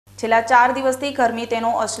છેલ્લા 4 દિવસથી ગરમી તેનો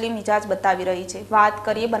અસલી મિજાજ બતાવી રહી છે। વાત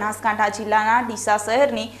કરીએ બનાસકાંઠા જિલ્લાના ડીસા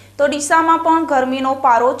શહેરની તો ડીસામાં પણ ગરમીનો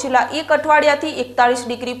પારો છેલ્લા એક અઠવાડિયાથી 41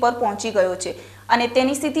 ડિગ્રી પર પહોંચી ગયો છે અને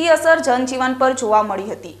તેની સીધી અસર જનજીવન પર જોવા મળી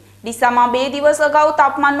હતી। ડીસામાં 2 દિવસ અગાઉ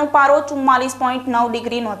તાપમાનનો પારો 44.9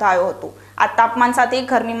 ડિગ્રી નોંધાયો હતો। આ તાપમાન સાથે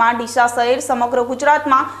ગરમીમાં ડીસા શહેર સમગ્ર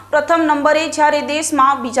ગુજરાતમાં પ્રથમ નંબરે જ્યારે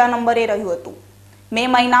દેશમાં બીજા નંબરે રહ્યું હતું। મે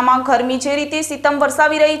મહિનામાં ગરમી જે રીતે સિતમ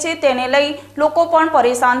વરસાવી રહી છે તેને લઈ લોકો પણ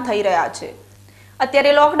પરેશાન થઈ રહ્યા છે।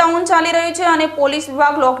 અત્યારે લોકડાઉન ચાલી રહ્યું છે અને પોલીસ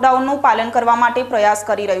વિભાગ લોકડાઉનનું પાલન કરવા માટે પ્રયાસ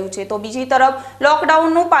કરી રહ્યું છે તો બીજી તરફ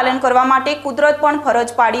લોકડાઉનનું પાલન કરવા માટે કુદરત પણ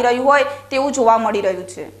ફરજ પાડી રહ્યું હોય તેવું જોવા મળી રહ્યું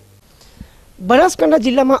છે। બનાસકાંઠા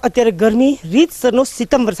જિલ્લામાં અત્યારે ગરમી રીતસરનો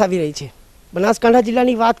સિતમ વરસાવી રહી છે। બનાસકાંઠા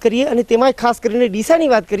જિલ્લાની વાત કરીએ અને તેમાં ખાસ કરીને ડીસાની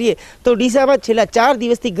વાત કરીએ તો ડીસામાં છેલ્લા 4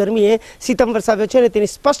 દિવસથી ગરમીએ સિતમ વરસાવ્યો છે અને તેની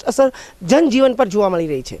સ્પષ્ટ અસર જનજીવન પર જોવા મળી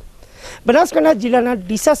રહી છે। બનાસકાંઠા જિલ્લાના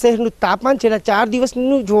ડીસા શહેરનું તાપમાન છેલ્લા 4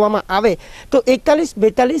 દિવસનું જોવામાં આવે તો 41,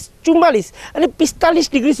 42, 44 અને 45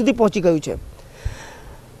 ડિગ્રી સુધી પહોંચી ગયું છે।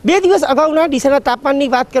 2 દિવસ અગાઉના ડીસાના તાપમાનની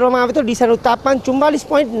વાત કરવામાં આવે તો ડીસાનું તાપમાન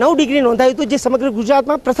 44.9 ડિગ્રી નોંધાયું હતું, જે સમગ્ર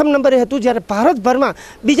ગુજરાતમાં પ્રથમ નંબરે હતું, જ્યારે ભારતભરમાં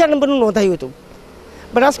બીજા નંબરનું નોંધાયું હતું।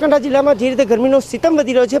 બનાસકાંઠા જિલ્લામાં જે રીતે ગરમીનો સિતમ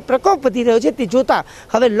વધી રહ્યો છે, પ્રકોપ વધી રહ્યો છે, તે જોતા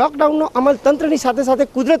હવે લોકડાઉનનો અમલ તંત્રની સાથે સાથે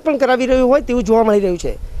કુદરત પણ કરાવી રહ્યું હોય તેવું જોવા મળી રહ્યું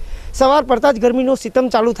છે। સવાર પડતા જ ગરમીનો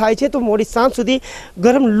સિતમ ચાલુ થાય છે તો મોડી સાંજ સુધી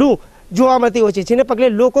ગરમ લૂ જોવા મળતી હોય છે, જેને પગલે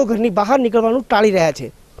લોકો ઘરની બહાર નીકળવાનું ટાળી રહ્યા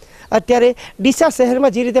છે। અત્યારે ડીસા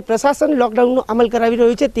શહેરમાં જે રીતે પ્રશાસન લોકડાઉનનો અમલ કરાવી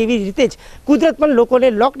રહ્યું છે તેવી રીતે જ કુદરત પણ લોકોને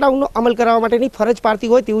લોકડાઉનનો અમલ કરાવવા માટેની ફરજ પાડતી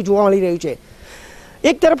હોય તેવું જોવા મળી રહ્યું છે।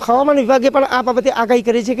 એક તરફ હવામાન વિભાગે પણ આ બાબતે આગાહી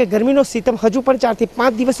કરી છે કે ગરમીનો સિતમ હજુ પણ 4 થી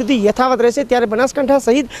 5 દિવસ સુધી યથાવત રહેશે, ત્યારે બનાસકાંઠા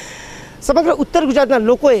સહિત સમગ્ર ઉત્તર ગુજરાતના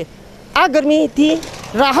લોકોએ આ ગરમીથી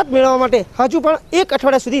રાહત મેળવવા માટે હજુ પણ 1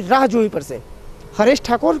 અઠવાડિયા સુધી રાહ જોવી પડશે। હરેશ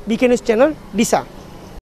ઠાકોર, બીકે ન્યૂઝ ચેનલ, ડીસા।